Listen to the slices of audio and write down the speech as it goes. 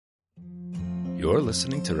You're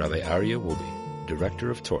listening to Rabbi Aryeh Wolbe, Director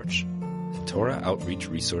of Torch, the Torah Outreach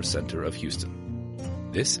Resource Center of Houston.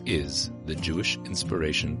 This is the Jewish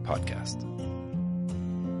Inspiration Podcast.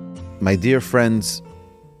 My dear friends,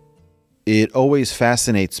 it always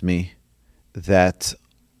fascinates me that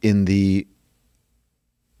in the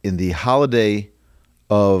holiday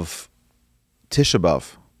of Tisha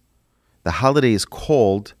B'Av, the holiday is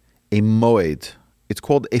called a moed. It's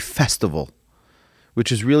called a festival, which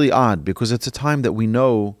is really odd because it's a time that we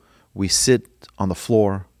know we sit on the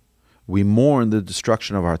floor, we mourn the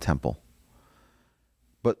destruction of our temple.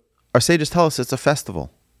 But our sages tell us it's a festival.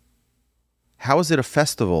 How is it a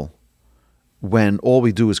festival when all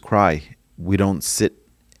we do is cry? We don't sit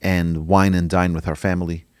and wine and dine with our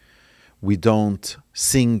family. We don't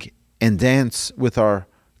sing and dance with our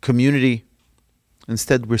community.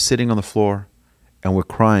 Instead, we're sitting on the floor and we're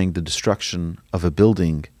crying the destruction of a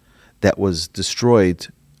building that was destroyed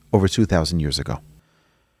over 2,000 years ago.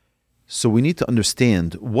 So we need to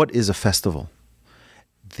understand, what is a festival?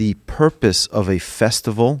 The purpose of a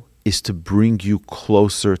festival is to bring you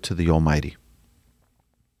closer to the Almighty.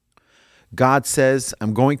 God says,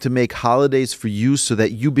 I'm going to make holidays for you so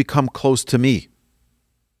that you become close to me.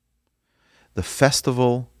 The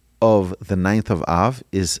festival of the 9th of Av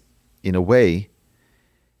is, in a way,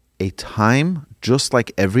 a time, just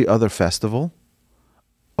like every other festival,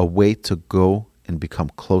 a way to go and become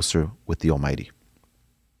closer with the Almighty.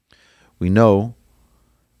 We know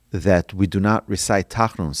that we do not recite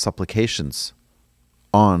tachnun, supplications,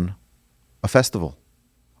 on a festival.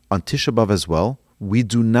 On Tisha B'Av as well, we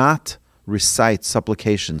do not recite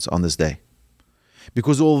supplications on this day.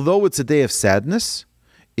 Because although it's a day of sadness,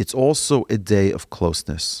 it's also a day of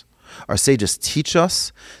closeness. Our sages teach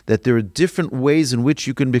us that there are different ways in which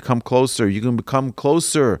you can become closer. You can become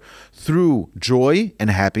closer through joy and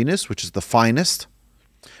happiness, which is the finest.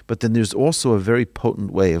 But then there's also a very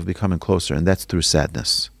potent way of becoming closer, and that's through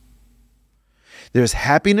sadness. There's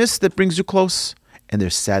happiness that brings you close, and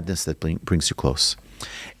there's sadness that brings you close.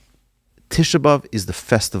 Tisha B'Av is the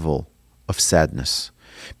festival of sadness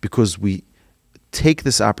because we take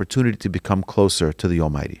this opportunity to become closer to the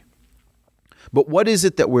Almighty. But what is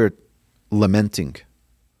it that we're lamenting?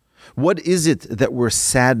 What is it that we're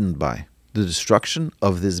saddened by? The destruction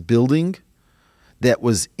of this building that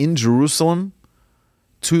was in Jerusalem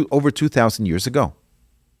over 2,000 years ago.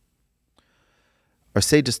 Our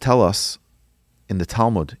sages tell us in the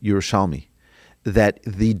Talmud, Yerushalmi, that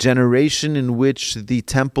the generation in which the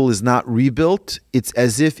temple is not rebuilt, it's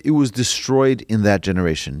as if it was destroyed in that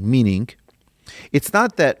generation. Meaning, it's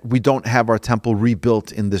not that we don't have our temple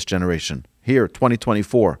rebuilt in this generation, here,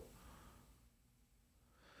 2024.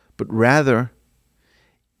 But rather,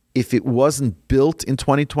 if it wasn't built in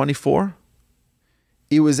 2024,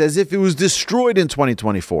 it was as if it was destroyed in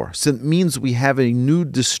 2024. So it means we have a new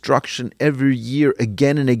destruction every year,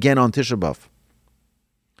 again and again on Tisha B'Av.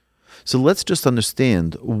 So let's just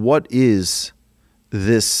understand, what is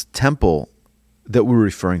this temple that we're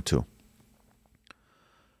referring to?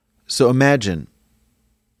 So imagine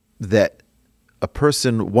that a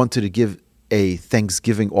person wanted to give a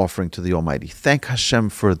thanksgiving offering to the Almighty. Thank Hashem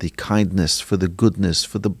for the kindness, for the goodness,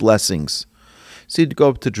 for the blessings. So you'd go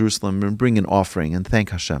up to Jerusalem and bring an offering and thank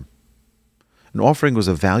Hashem. An offering was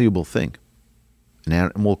a valuable thing. An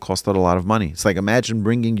animal costed a lot of money. It's like, imagine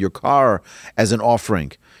bringing your car as an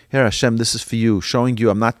offering. Here, Hashem, this is for you, showing you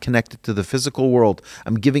I'm not connected to the physical world.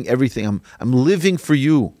 I'm giving everything. I'm living for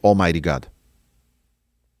you, Almighty God.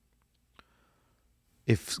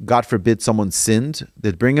 If, God forbid, someone sinned,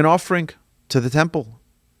 they'd bring an offering to the temple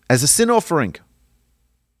as a sin offering.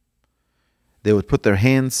 They would put their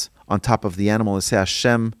hands on top of the animal and say,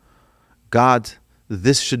 Hashem, God,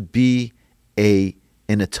 this should be an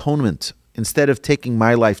atonement. Instead of taking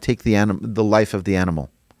my life, take the life of the animal.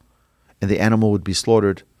 And the animal would be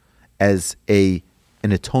slaughtered as an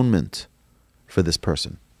atonement for this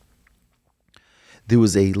person. There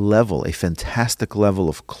was a fantastic level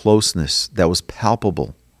of closeness that was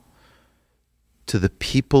palpable to the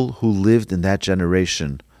people who lived in that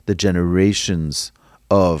generation, the generations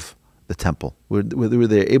of the temple, where they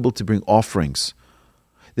were able to bring offerings.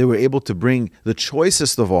 They were able to bring the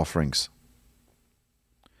choicest of offerings.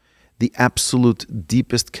 The absolute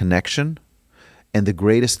deepest connection and the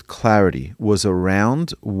greatest clarity was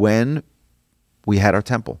around when we had our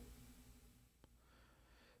temple.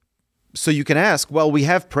 So you can ask, well, we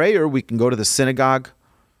have prayer, we can go to the synagogue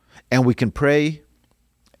and we can pray,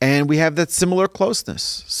 and we have that similar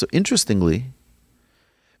closeness. So interestingly,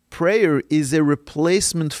 prayer is a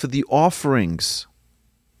replacement for the offerings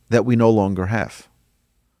that we no longer have.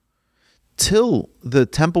 until the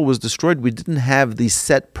temple was destroyed, we didn't have these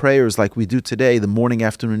set prayers like we do today, the morning,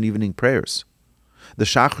 afternoon, evening prayers. The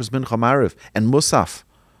Shachris, Mincha, Mariv, and Musaf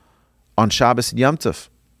on Shabbos and Yom Tov.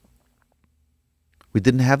 We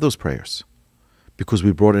didn't have those prayers because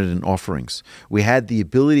we brought it in offerings. We had the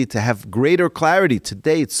ability to have greater clarity.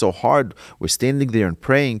 Today it's so hard. We're standing there and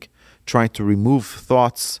praying, trying to remove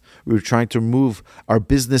thoughts. We're trying to remove our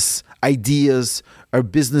business ideas, our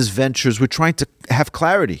business ventures. We're trying to have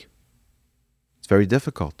clarity. It's very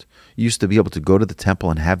difficult. You used to be able to go to the temple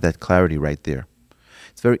and have that clarity right there.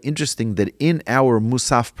 It's very interesting that in our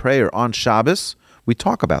Musaf prayer on Shabbos, we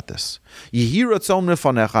talk about this. Yehi ratzon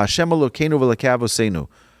lefanecha, Hashem Elokeinu v'elokei avoseinu.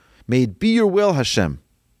 May it be your will, Hashem.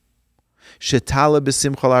 Shetala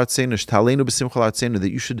b'simcha l'artzeinu, shetalenu b'simcha l'artzeinu,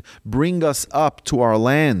 that you should bring us up to our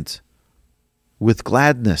land with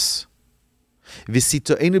gladness.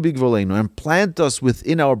 V'sitoenu b'gvoleinu, and plant us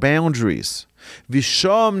within our boundaries.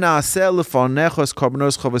 V'sham na'aseh lefanecha es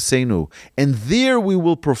karbanos chavaseinu, and there we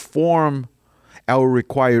will perform our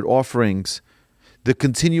required offerings, the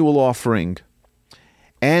continual offering,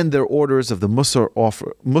 and their orders of the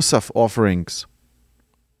Musaf offerings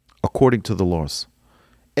according to the laws.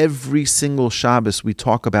 Every single Shabbos we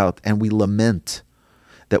talk about and we lament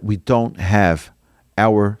that we don't have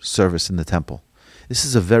our service in the temple. This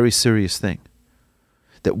is a very serious thing,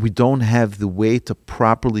 that we don't have the way to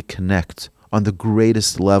properly connect on the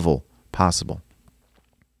greatest level possible.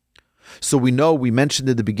 So we know, we mentioned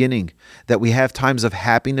in the beginning, that we have times of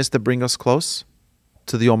happiness that bring us close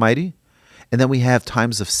to the Almighty, and then we have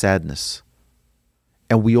times of sadness.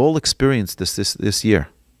 And we all experienced this year.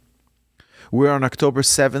 We're on October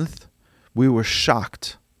 7th. We were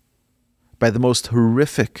shocked by the most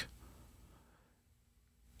horrific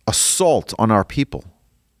assault on our people,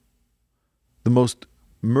 the most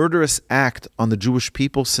murderous act on the Jewish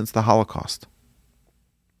people since the Holocaust,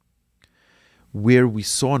 where we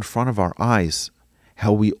saw in front of our eyes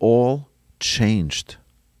how we all changed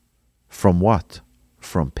from what?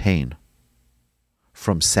 From pain,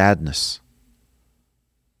 from sadness.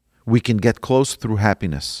 We can get close through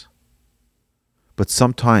happiness, but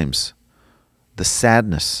sometimes the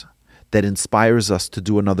sadness that inspires us to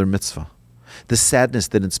do another mitzvah, the sadness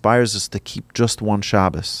that inspires us to keep just one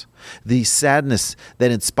Shabbos, the sadness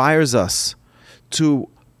that inspires us to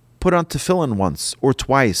put on tefillin once or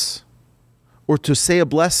twice, or to say a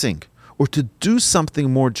blessing, or to do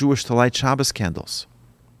something more Jewish, to light Shabbos candles.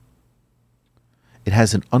 It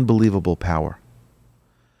has an unbelievable power.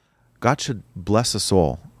 God should bless us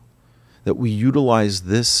all that we utilize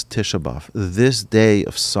this Tisha B'Av, this day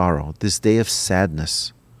of sorrow, this day of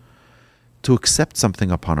sadness, to accept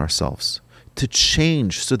something upon ourselves, to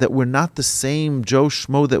change so that we're not the same Joe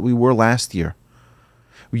Schmo that we were last year.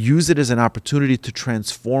 We use it as an opportunity to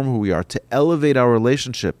transform who we are, to elevate our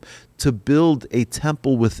relationship, to build a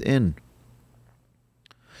temple within.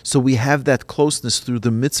 So we have that closeness through the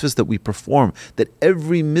mitzvahs that we perform, that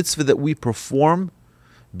every mitzvah that we perform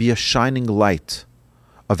be a shining light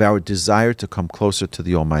of our desire to come closer to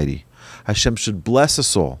the Almighty. Hashem should bless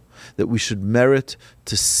us all, that we should merit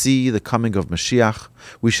to see the coming of Mashiach.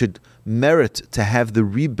 We should merit to have the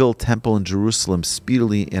rebuilt temple in Jerusalem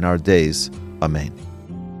speedily in our days. Amen.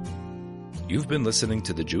 You've been listening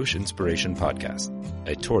to the Jewish Inspiration Podcast,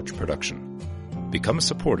 a Torch production. Become a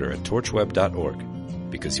supporter at torchweb.org,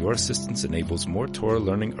 because your assistance enables more Torah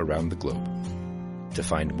learning around the globe. To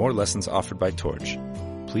find more lessons offered by Torch,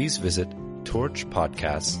 please visit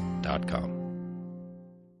torchpodcasts.com.